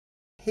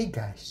Hey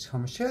guys, so I'm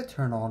going to show you how to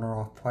turn on or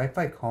off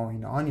Wi-Fi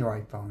calling on your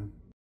iPhone.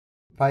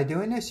 By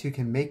doing this, you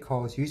can make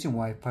calls using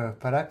Wi-Fi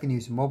without having to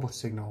use a mobile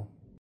signal.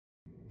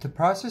 The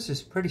process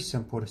is pretty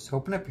simple. Just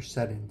open up your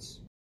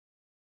settings.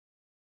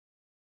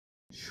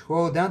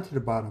 Scroll down to the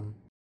bottom.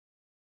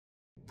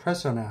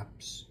 Press on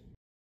apps.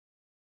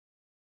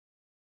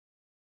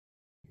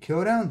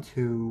 Go down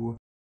to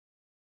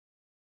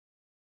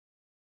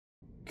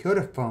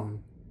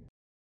phone.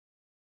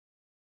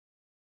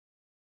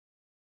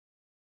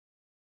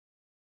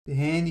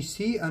 And you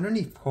see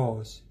underneath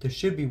calls, there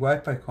should be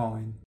Wi-Fi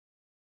calling.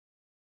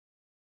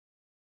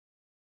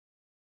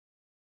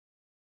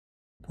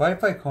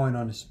 Wi-Fi calling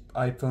on this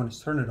iPhone is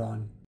turned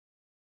on.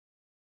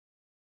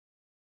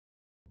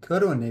 Go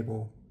to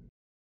enable.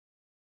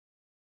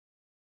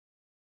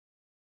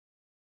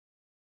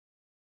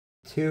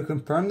 To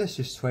confirm this,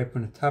 just swipe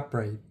on the top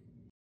right.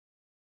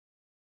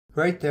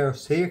 Right there will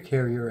say your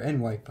carrier and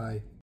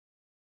Wi-Fi.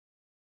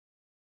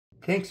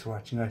 Thanks for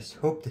watching guys,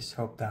 hope this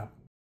helped out.